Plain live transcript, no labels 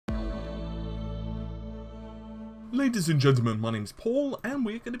Ladies and gentlemen, my name's Paul, and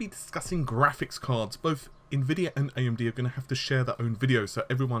we're going to be discussing graphics cards. Both Nvidia and AMD are going to have to share their own videos, so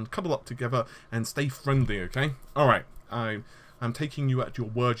everyone cuddle up together and stay friendly, okay? Alright, I'm taking you at your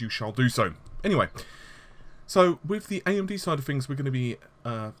word, you shall do so. Anyway, so with the AMD side of things, we're going to be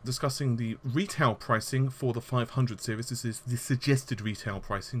discussing the retail pricing for the 500 series. This is the suggested retail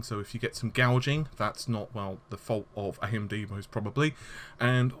pricing, so if you get some gouging, that's not, well, the fault of AMD most probably.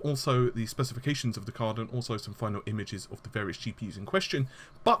 And also the specifications of the card, and also some final images of the various GPUs in question.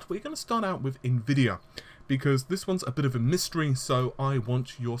 But we're going to start out with Nvidia, because this one's a bit of a mystery, so I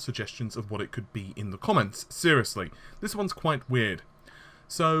want your suggestions of what it could be in the comments. Seriously, this one's quite weird.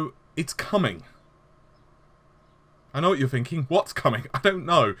 So, it's coming. I know what you're thinking. What's coming? I don't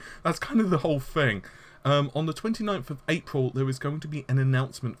know. That's kind of the whole thing. On the 29th of April, there is going to be an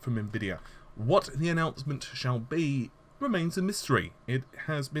announcement from Nvidia. What the announcement shall be remains a mystery. It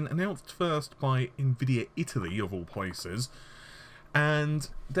has been announced first by Nvidia Italy, of all places. And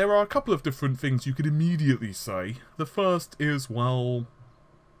there are a couple of different things you could immediately say. The first is, well,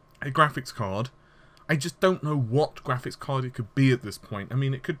 a graphics card. I just don't know what graphics card it could be at this point. I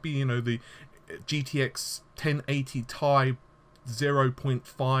mean, it could be, you know, the GTX 1080 Ti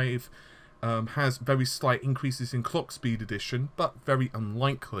 0.5 has very slight increases in clock speed edition, but very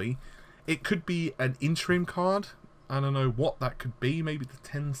unlikely. It could be an interim card. I don't know what that could be. Maybe the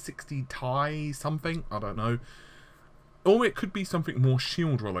 1060 Ti something. I don't know. Or it could be something more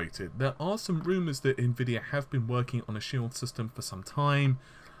Shield related. There are some rumours that Nvidia have been working on a Shield system for some time.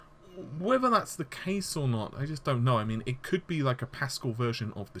 Whether that's the case or not, I just don't know. I mean, it could be like a Pascal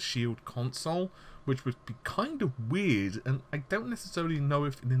version of the Shield console, which would be kind of weird, and I don't necessarily know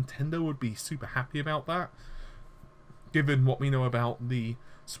if Nintendo would be super happy about that, given what we know about the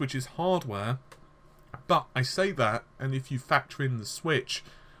Switch's hardware. But I say that, and if you factor in the Switch,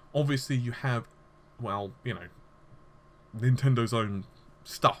 obviously you have, well, you know, Nintendo's own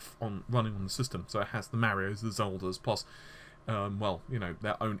stuff running on the system. So it has the Marios, the Zeldas, plus well, you know,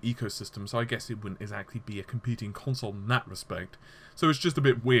 their own ecosystem, so I guess it wouldn't exactly be a competing console in that respect. So it's just a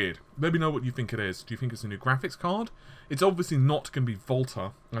bit weird. Let me know what you think it is. Do you think it's a new graphics card? It's obviously not going to be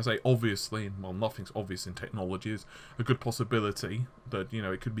Volta. I say obviously, and well, nothing's obvious in technology. Is a good possibility that, you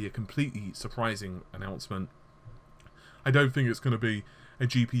know, it could be a completely surprising announcement. I don't think it's going to be a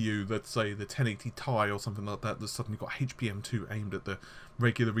GPU, let's say the 1080 Ti or something like that, that's suddenly got HBM2 aimed at the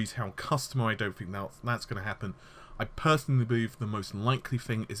regular retail customer. I don't think that's going to happen. I personally believe the most likely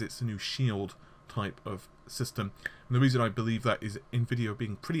thing is it's a new Shield type of system. And the reason I believe that is Nvidia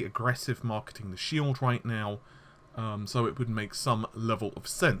being pretty aggressive marketing the Shield right now, so it would make some level of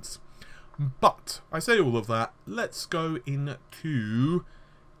sense. But, I say all of that, let's go into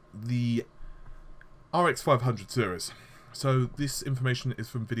the RX 500 series. So this information is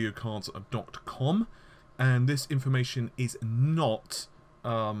from videocards.com, and this information is not,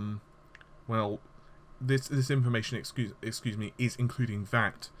 well, this information, excuse me, is including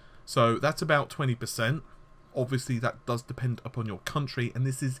VAT. So that's about 20%. Obviously, that does depend upon your country, and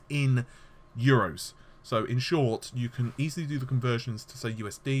this is in euros. So in short, you can easily do the conversions to say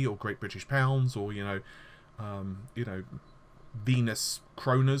USD or Great British Pounds or you know, Venus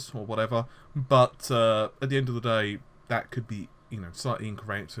kronas or whatever. But at the end of the day, that could be, you know, slightly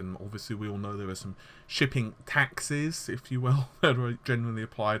incorrect, and obviously we all know there are some shipping taxes, if you will, that are generally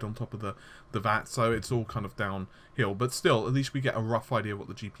applied on top of the VAT, so it's all kind of downhill. But still, at least we get a rough idea what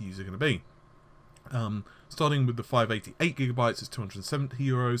the GPUs are going to be. Starting with the 588GB is 270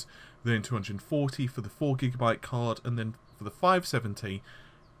 euros, then 240 for the 4GB card, and then for the 570,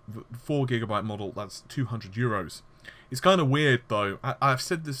 the 4GB model, that's 200 euros. It's kind of weird though. I've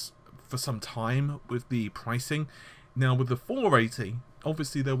said this for some time with the pricing. Now with the 480,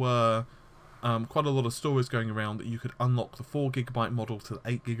 obviously there were quite a lot of stories going around that you could unlock the 4GB model to the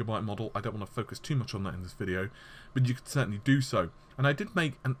 8GB model. I don't want to focus too much on that in this video, but you could certainly do so. And I did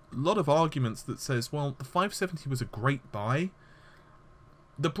make a lot of arguments that says, well, the 570 was a great buy.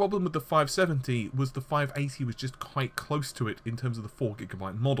 The problem with the 570 was the 580 was just quite close to it in terms of the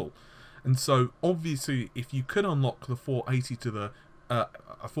 4GB model. And so obviously if you could unlock the 480 to the a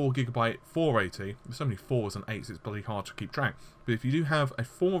 4GB 480, there's so many 4s and 8s, it's bloody hard to keep track. But if you do have a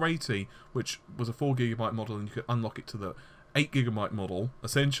 480, which was a 4GB model, and you could unlock it to the 8GB model,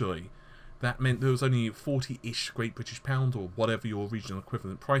 essentially, that meant there was only 40-ish Great British Pound, or whatever your regional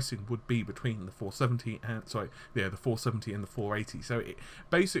equivalent pricing would be between the 470 and, the 470 and the 480. So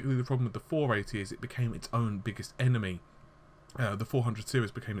basically the problem with the 480 is it became its own biggest enemy. The 400 series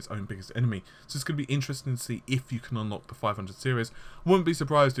became its own biggest enemy. So it's going to be interesting to see if you can unlock the 500 series. I wouldn't be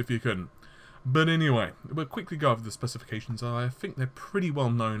surprised if you couldn't. But anyway, we'll quickly go over the specifications. I think they're pretty well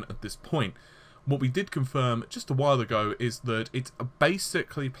known at this point. What we did confirm just a while ago is that it's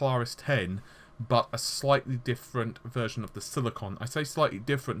basically Polaris 10, but a slightly different version of the silicon. I say slightly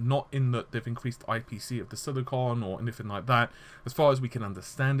different, not in that they've increased IPC of the silicon or anything like that. As far as we can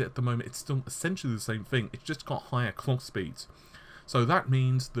understand it at the moment, it's still essentially the same thing. It's just got higher clock speeds. So that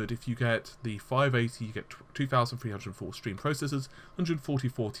means that if you get the 580, you get 2,304 stream processors,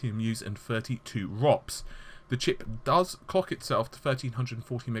 144 TMUs, and 32 ROPs. The chip does clock itself to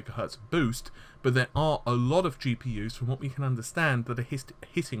 1340 MHz boost, but there are a lot of GPUs, from what we can understand, that are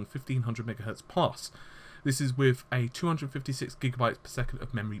hitting 1500 MHz plus. This is with a 256 gigabytes per second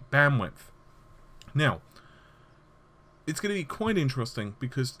of memory bandwidth. Now, it's going to be quite interesting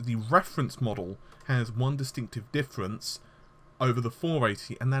because the reference model has one distinctive difference over the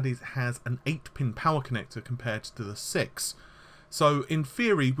 480, and that is it has an 8-pin power connector compared to the 6. So in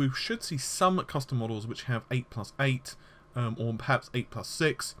theory, we should see some custom models which have 8+8, or perhaps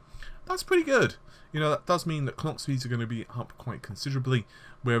 8+6. That's pretty good. You know, that does mean that clock speeds are going to be up quite considerably,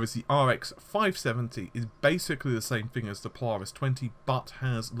 whereas the RX 570 is basically the same thing as the Polaris 20, but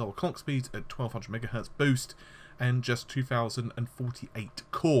has lower clock speeds at 1200 MHz boost and just 2048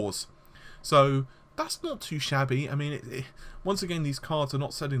 cores. So that's not too shabby. I mean, once again, these cards are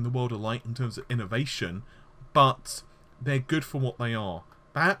not setting the world alight in terms of innovation, but they're good for what they are.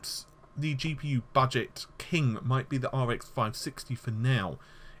 Perhaps the GPU budget king might be the RX 560 for now.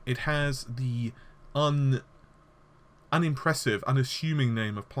 It has the unimpressive, unassuming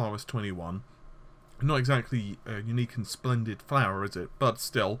name of Polaris 21. Not exactly a unique and splendid flower, is it? But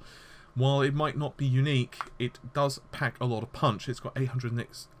still, while it might not be unique, it does pack a lot of punch. It's got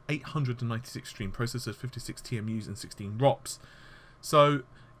 896 stream processors, 56 TMUs, and 16 ROPs. So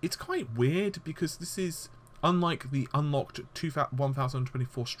it's quite weird because this is, unlike the unlocked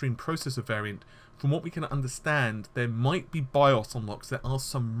 1024 stream processor variant, from what we can understand, there might be BIOS unlocks. There are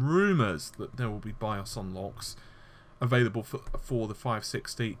some rumours that there will be BIOS unlocks available for the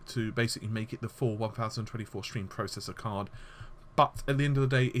 560 to basically make it the full 1024 stream processor card. But at the end of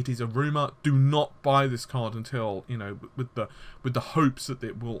the day, it is a rumour. Do not buy this card until, you know, with the hopes that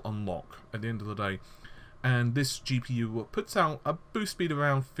it will unlock at the end of the day. And this GPU puts out a boost speed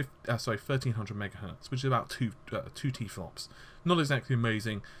around 1300 MHz, which is about two T-flops. Not exactly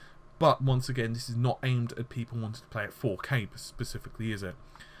amazing, but once again, this is not aimed at people wanting to play at 4K specifically, is it?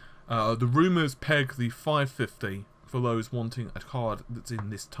 The rumours peg the 550 for those wanting a card that's in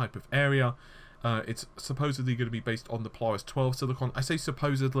this type of area. It's supposedly going to be based on the Polaris 12 silicon. I say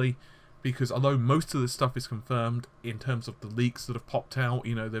supposedly because although most of this stuff is confirmed in terms of the leaks that have popped out,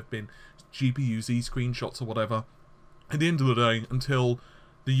 you know, there have been GPU Z screenshots or whatever, at the end of the day, until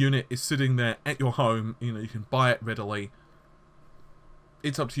the unit is sitting there at your home, you know, you can buy it readily.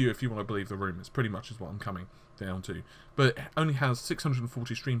 It's up to you if you want to believe the rumours, pretty much is what I'm coming down to. But it only has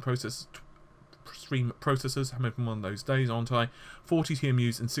 640 stream processors, having one of those days, aren't I? 40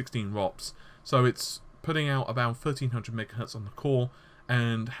 TMUs and 16 ROPs. So it's putting out about 1300 MHz on the core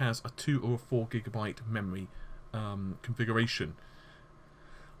and has a 2 or 4 gigabyte memory configuration.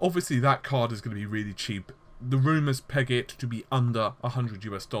 Obviously that card is going to be really cheap. The rumours peg it to be under $100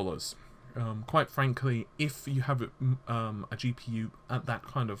 US. Quite frankly, if you have a GPU at that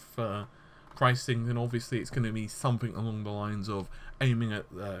kind of pricing, then obviously it's going to be something along the lines of aiming at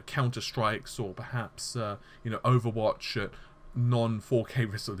Counter-Strikes or perhaps you know, Overwatch at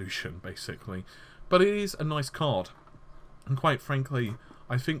non-4K resolution, basically. But it is a nice card, and quite frankly,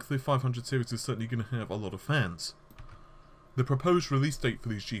 I think the 500 series is certainly going to have a lot of fans. The proposed release date for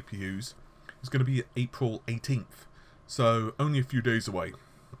these GPUs is going to be April 18th, so only a few days away.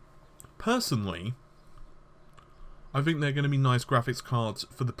 Personally, I think they're going to be nice graphics cards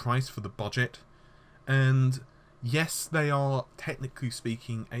for the price, for the budget, and yes, they are technically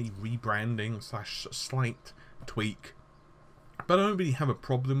speaking a rebranding slash slight tweak, but I don't really have a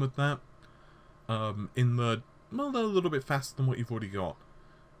problem with that. Well, they're a little bit faster than what you've already got.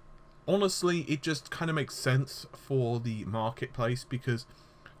 Honestly, it just kind of makes sense for the marketplace because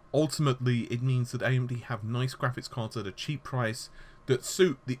ultimately it means that AMD have nice graphics cards at a cheap price that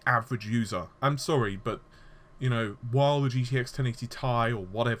suit the average user. I'm sorry, but you know, while the GTX 1080 Ti or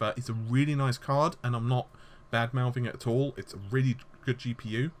whatever is a really nice card, and I'm not bad-mouthing it at all, it's a really good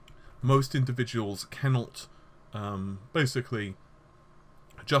GPU, most individuals cannot basically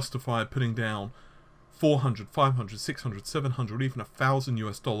justify putting down 400, 500, 600, 700, even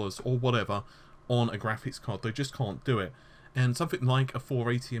 $1,000 or whatever on a graphics card. They just can't do it. And something like a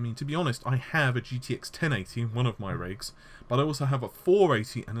 480, I mean, to be honest, I have a GTX 1080 in one of my rigs, but I also have a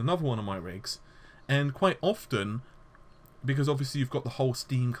 480 in another one of my rigs. And quite often, because obviously you've got the whole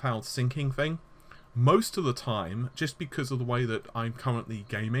Steam Cloud syncing thing, most of the time, just because of the way that I'm currently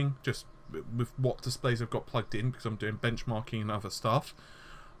gaming, just with what displays I've got plugged in, because I'm doing benchmarking and other stuff,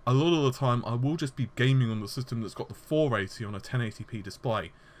 a lot of the time I will just be gaming on the system that's got the 480 on a 1080p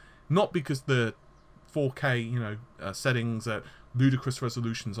display. Not because the 4K, settings at ludicrous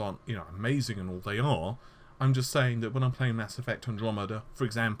resolutions aren't, amazing and all, they are. I'm just saying that when I'm playing Mass Effect Andromeda, for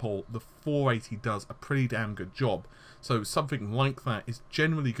example, the 480 does a pretty damn good job. So something like that is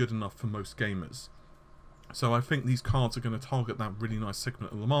generally good enough for most gamers. So I think these cards are going to target that really nice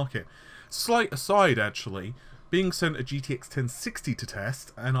segment of the market. Slight aside, actually, being sent a GTX 1060 to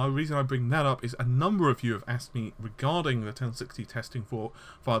test, and the reason I bring that up is a number of you have asked me regarding the 1060 testing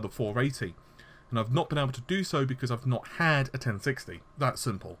via the 480. And I've not been able to do so because I've not had a 1060. That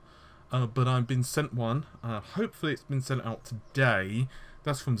simple. But I've been sent one. Hopefully it's been sent out today.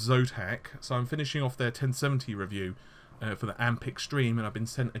 That's from Zotac. So I'm finishing off their 1070 review for the AMP Extreme, and I've been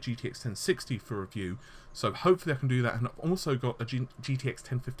sent a GTX 1060 for review. So hopefully I can do that. And I've also got a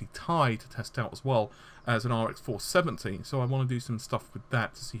GTX 1050 Ti to test out as well as an RX 470. So I want to do some stuff with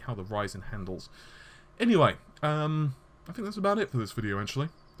that to see how the Ryzen handles. Anyway, I think that's about it for this video, actually.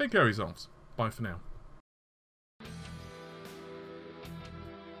 Take care of yourselves. Bye for now.